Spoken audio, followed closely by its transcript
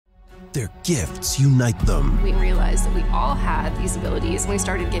Their gifts unite them. We realized that we all had these abilities when we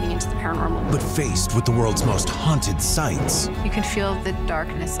started getting into the paranormal. But faced with the world's most haunted sites, You can feel the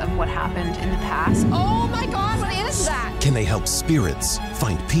darkness of what happened in the past. Oh my God, what is that? can they help spirits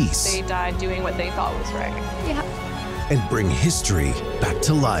find peace They died doing what they thought was right. Yeah. and bring history back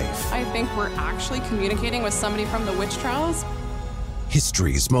to life? I think we're actually communicating with somebody from the witch trials.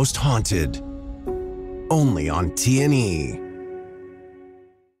 History's Most Haunted. Only on T&E.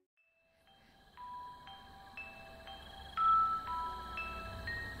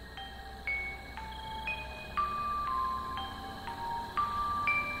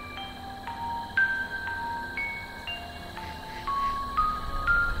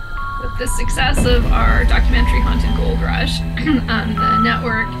 With the success of our documentary Haunted Gold Rush, the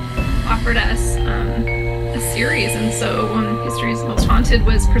network offered us a series, and so when History's Most Haunted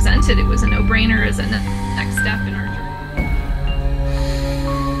was presented, it was a no-brainer as a next step in our journey.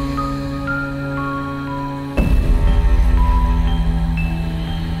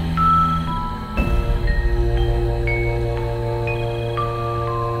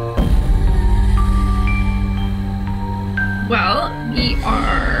 Well, we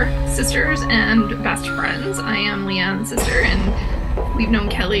are sisters and best friends. I am Leanne's sister, and we've known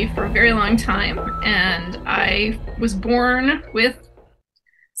Kelly for a very long time. And I was born with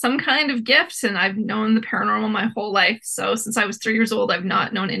some kind of gift, and I've known the paranormal my whole life. So since I was 3 years old, I've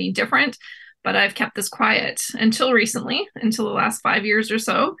not known any different, but I've kept this quiet until recently, until the last 5 years or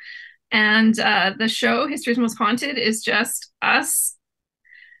so. And the show, History's Most Haunted, is just us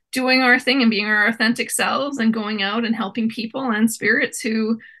doing our thing and being our authentic selves and going out and helping people and spirits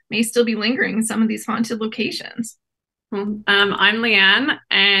who may still be lingering in some of these haunted locations. I'm Leanne,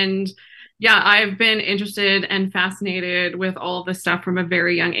 and yeah, I've been interested and fascinated with all of this stuff from a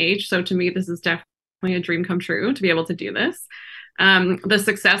very young age. So to me, this is definitely a dream come true to be able to do this. The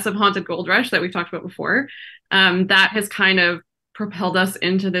success of Haunted Gold Rush that we've talked about before, that has kind of propelled us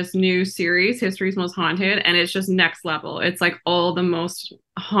into this new series, History's Most Haunted, and it's just next level. It's like all the most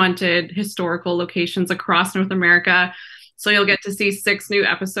haunted historical locations across North America. So you'll get to see 6 new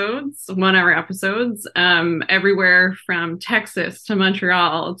episodes, 1-hour episodes, everywhere from Texas to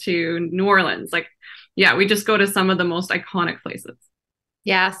Montreal to New Orleans. Like, yeah, we just go to some of the most iconic places.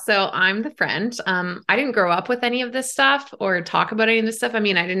 Yeah, so I'm the friend. I didn't grow up with any of this stuff or talk about any of this stuff. I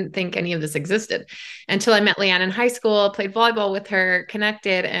mean, I didn't think any of this existed until I met Leanne in high school, played volleyball with her,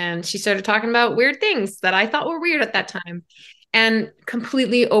 connected, and she started talking about weird things that I thought were weird at that time and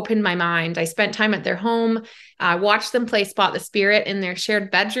completely opened my mind. I spent time at their home, watched them play Spot the Spirit in their shared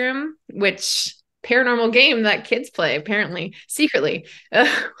bedroom, which paranormal game that kids play, apparently, secretly.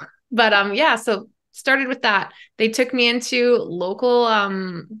 But yeah, so started with that. They took me into local,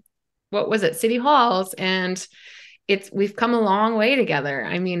 city halls, and we've come a long way together.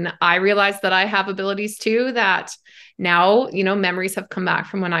 I mean, I realized that I have abilities too, that now, memories have come back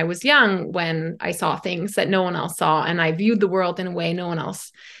from when I was young, when I saw things that no one else saw, and I viewed the world in a way no one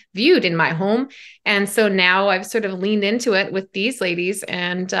else viewed in my home. And so now I've sort of leaned into it with these ladies,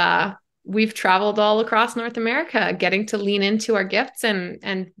 and we've traveled all across North America, getting to lean into our gifts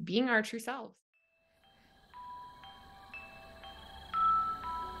and being our true selves.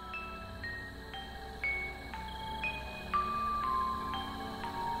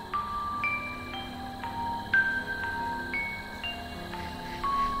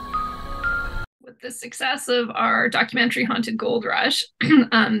 The success of our documentary Haunted Gold Rush,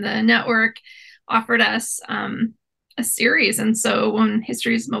 the network offered us a series, and so when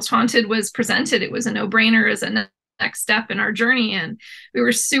History's Most Haunted was presented, it was a no-brainer as a next step in our journey, and we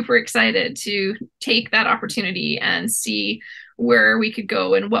were super excited to take that opportunity and see where we could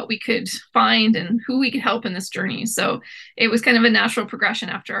go and what we could find and who we could help in this journey. So it was kind of a natural progression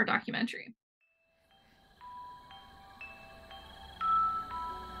after our documentary.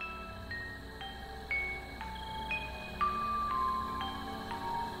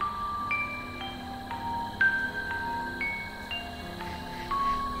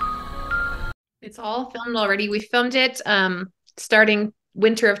 It's all filmed already. We filmed it starting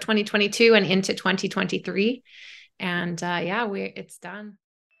winter of 2022 and into 2023. And yeah, it's done.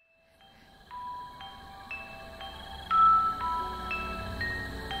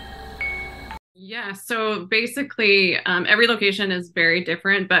 Yeah, so basically every location is very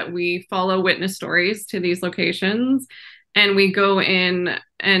different, but we follow witness stories to these locations. And we go in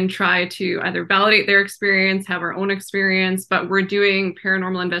and try to either validate their experience, have our own experience, but we're doing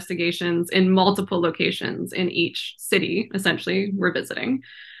paranormal investigations in multiple locations in each city, essentially, we're visiting,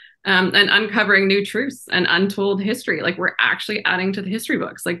 and uncovering new truths and untold history. Like, we're actually adding to the history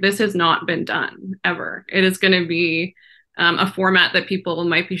books. Like, this has not been done ever. It is going to be a format that people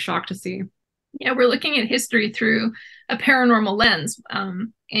might be shocked to see. Yeah, we're looking at history through a paranormal lens,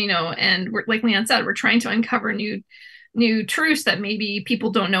 and we're, like Leanne said, we're trying to uncover new truths that maybe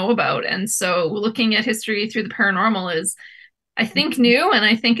people don't know about. And so looking at history through the paranormal is, I think, new, and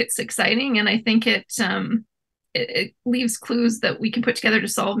I think it's exciting, and I think it leaves clues that we can put together to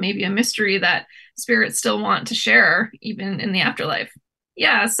solve maybe a mystery that spirits still want to share even in the afterlife.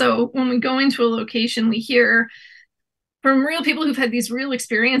 Yeah, so when we go into a location, we hear from real people who've had these real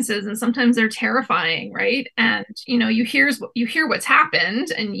experiences, and sometimes they're terrifying, right? And you hear what's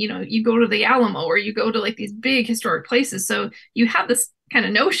happened, and you go to the Alamo, or you go to like these big historic places, so you have this kind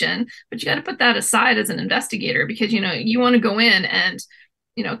of notion, but you got to put that aside as an investigator, because you want to go in and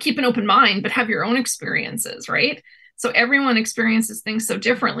keep an open mind, but have your own experiences, right? So everyone experiences things so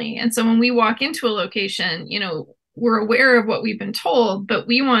differently, and so when we walk into a location, we're aware of what we've been told, but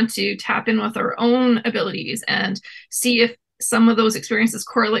we want to tap in with our own abilities and see if some of those experiences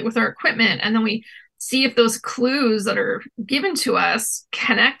correlate with our equipment. And then we see if those clues that are given to us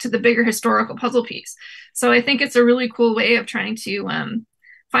connect to the bigger historical puzzle piece. So I think it's a really cool way of trying to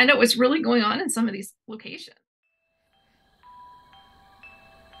find out what's really going on in some of these locations.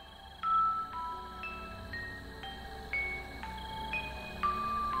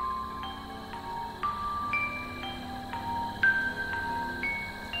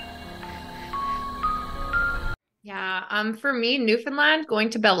 Yeah. For me, Newfoundland, going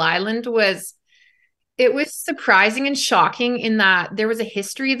to Bell Island was surprising and shocking in that there was a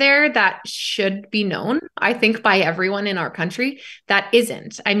history there that should be known, I think, by everyone in our country that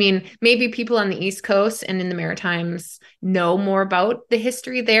isn't. I mean, maybe people on the East Coast and in the Maritimes know more about the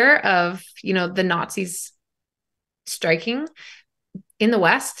history there of, the Nazis striking. In the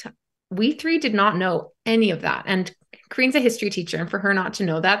West, we three did not know any of that. And Corine's a history teacher, and for her not to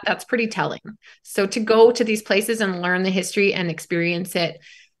know that, that's pretty telling. So to go to these places and learn the history and experience it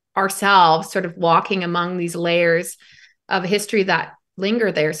ourselves, sort of walking among these layers of history that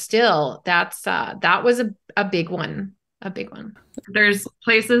linger there still, that was a big one. There's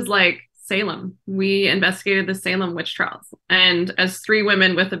places like Salem. We investigated the Salem witch trials, and as 3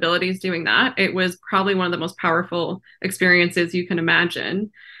 women with abilities doing that, it was probably one of the most powerful experiences you can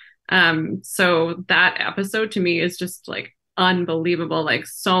imagine. So that episode to me is just like unbelievable. Like,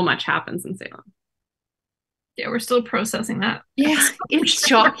 so much happens in Salem. Yeah, we're still processing that. Yeah, it's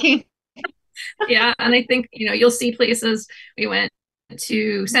shocking. Yeah, and I think you'll see places. We went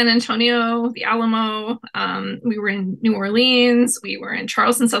to San Antonio, the Alamo. We were in New Orleans. We were in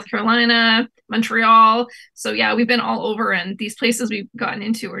Charleston, South Carolina, Montreal. So yeah, we've been all over, and these places we've gotten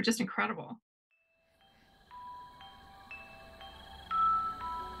into are just incredible.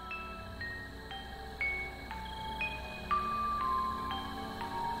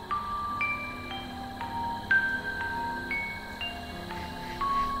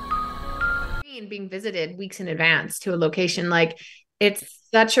 Being visited weeks in advance to a location, like, it's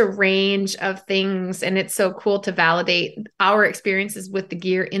such a range of things, and it's so cool to validate our experiences with the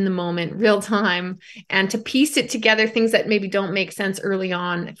gear in the moment, real time, and to piece it together, things that maybe don't make sense early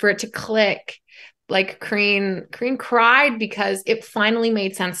on, for it to click. Like Corine cried because it finally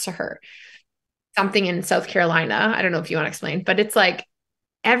made sense to her. Something in South Carolina, I don't know if you want to explain, but it's like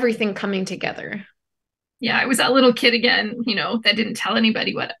everything coming together. Yeah, I was that little kid again, that didn't tell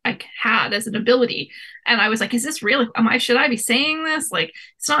anybody what I had as an ability. And I was like, is this real? Should I be saying this? Like,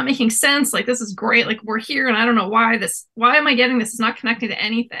 it's not making sense. Like, this is great. Like, we're here, and I don't know why am I getting this? It's not connecting to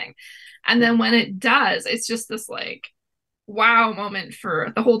anything. And then when it does, it's just this like, wow moment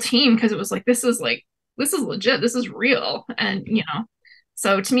for the whole team. Cause it was like, this is legit. This is real. And,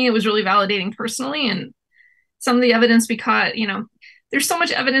 so to me, it was really validating personally. And some of the evidence we caught, there's so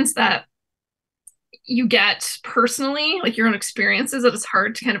much evidence that you get personally, like your own experiences, that it's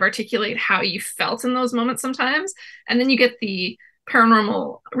hard to kind of articulate how you felt in those moments sometimes. And then you get the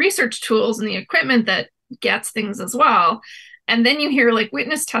paranormal research tools and the equipment that gets things as well. And then you hear like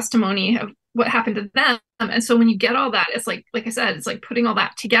witness testimony of what happened to them. And so when you get all that, it's like I said, it's like putting all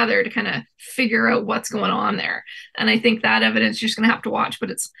that together to kind of figure out what's going on there. And I think that evidence you're just going to have to watch,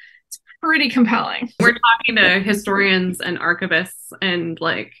 but it's pretty compelling. We're talking to historians and archivists and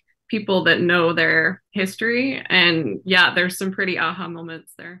like people that know their history. And yeah, there's some pretty aha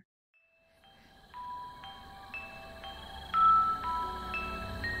moments there.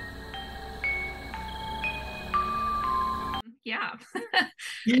 Yeah.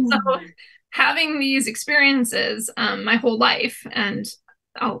 So having these experiences my whole life, and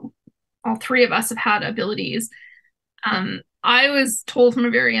all 3 of us have had abilities. I was told from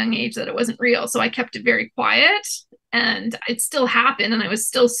a very young age that it wasn't real, so I kept it very quiet, and it still happened, and I was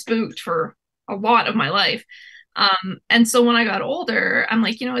still spooked for a lot of my life. And so when I got older, I'm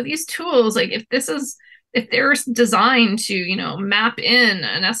like, these tools, like if they're designed to, map in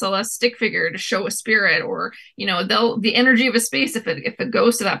an SLS stick figure to show a spirit, or, the energy of a space, if it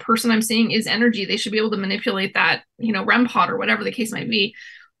goes to that person I'm seeing is energy, they should be able to manipulate that, REM pod or whatever the case might be.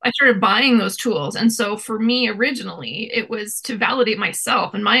 I started buying those tools. And so for me, originally, it was to validate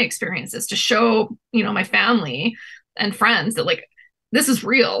myself and my experiences, to show, my family and friends that, like, this is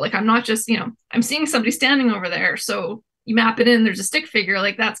real. Like, I'm not just, I'm seeing somebody standing over there. So you map it in, there's a stick figure,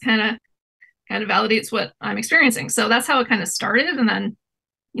 like that's kind of validates what I'm experiencing. So that's how it kind of started. And then,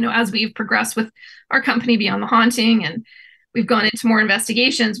 as we've progressed with our company Beyond the Haunting and we've gone into more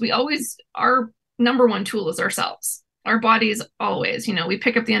investigations, our number one tool is ourselves. Our bodies always, we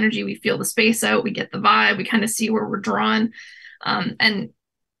pick up the energy, we feel the space out, we get the vibe, we kind of see where we're drawn. And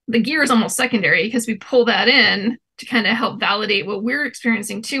the gear is almost secondary because we pull that in to kind of help validate what we're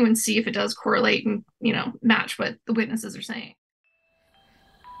experiencing too, and see if it does correlate and, match what the witnesses are saying.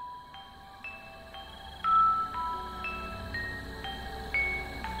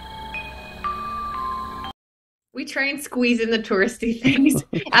 We try and squeeze in the touristy things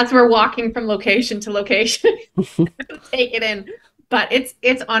as we're walking from location to location, take it in. But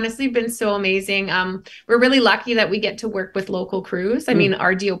it's honestly been so amazing. We're really lucky that we get to work with local crews. I mean,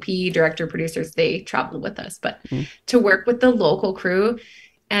 our DOP, director, producers, they travel with us, but to work with the local crew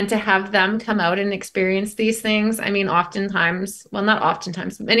and to have them come out and experience these things. I mean, oftentimes, well, not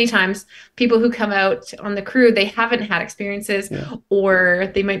oftentimes, many times, people who come out on the crew, they haven't had experiences, or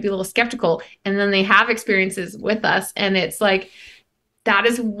they might be a little skeptical, and then they have experiences with us. And it's like, that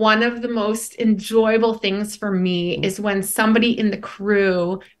is one of the most enjoyable things for me, is when somebody in the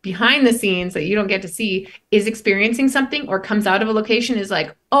crew behind the scenes that you don't get to see is experiencing something, or comes out of a location is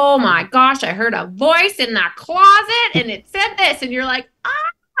like, oh my gosh, I heard a voice in that closet and it said this. And you're like,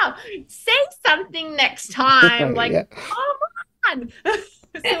 say something next time. Like, come on.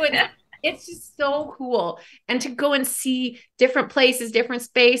 So it's just so cool. And to go and see different places, different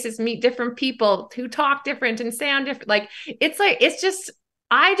spaces, meet different people who talk different and sound different. Like,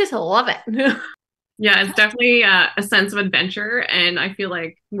 I just love it. Yeah, it's definitely a sense of adventure. And I feel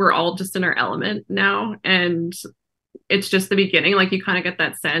like we're all just in our element now. And it's just the beginning. Like, you kind of get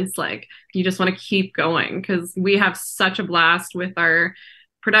that sense, like, you just want to keep going, because we have such a blast with our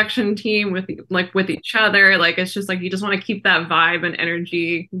production team, with each other. Like, it's just like, you just want to keep that vibe and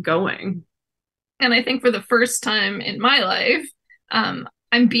energy going. And I think for the first time in my life,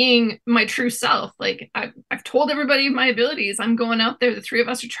 I'm being my true self. Like, I've told everybody my abilities. I'm going out there. The three of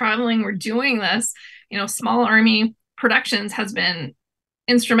us are traveling. We're doing this. Small Army Productions has been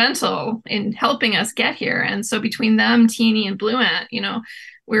instrumental in helping us get here. And so between them, Teeny, and Blue Ant,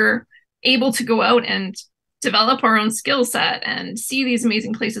 we're able to go out and develop our own skill set and see these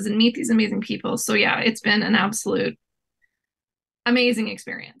amazing places and meet these amazing people. So yeah, it's been an absolute amazing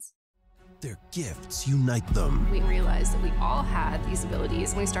experience. Their gifts unite them. We realized that we all had these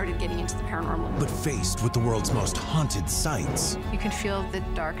abilities when we started getting into the paranormal. But faced with the world's most haunted sites, You could feel the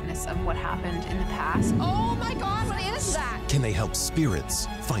darkness of what happened in the past. Oh my God, what is that? can they help spirits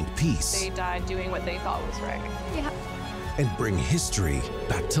find peace They died doing what they thought was right. Yeah. and bring history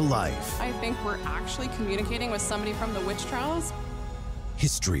back to life? I think we're actually communicating with somebody from the witch trials.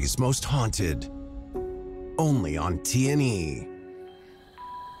 History's most haunted. Only on TNE.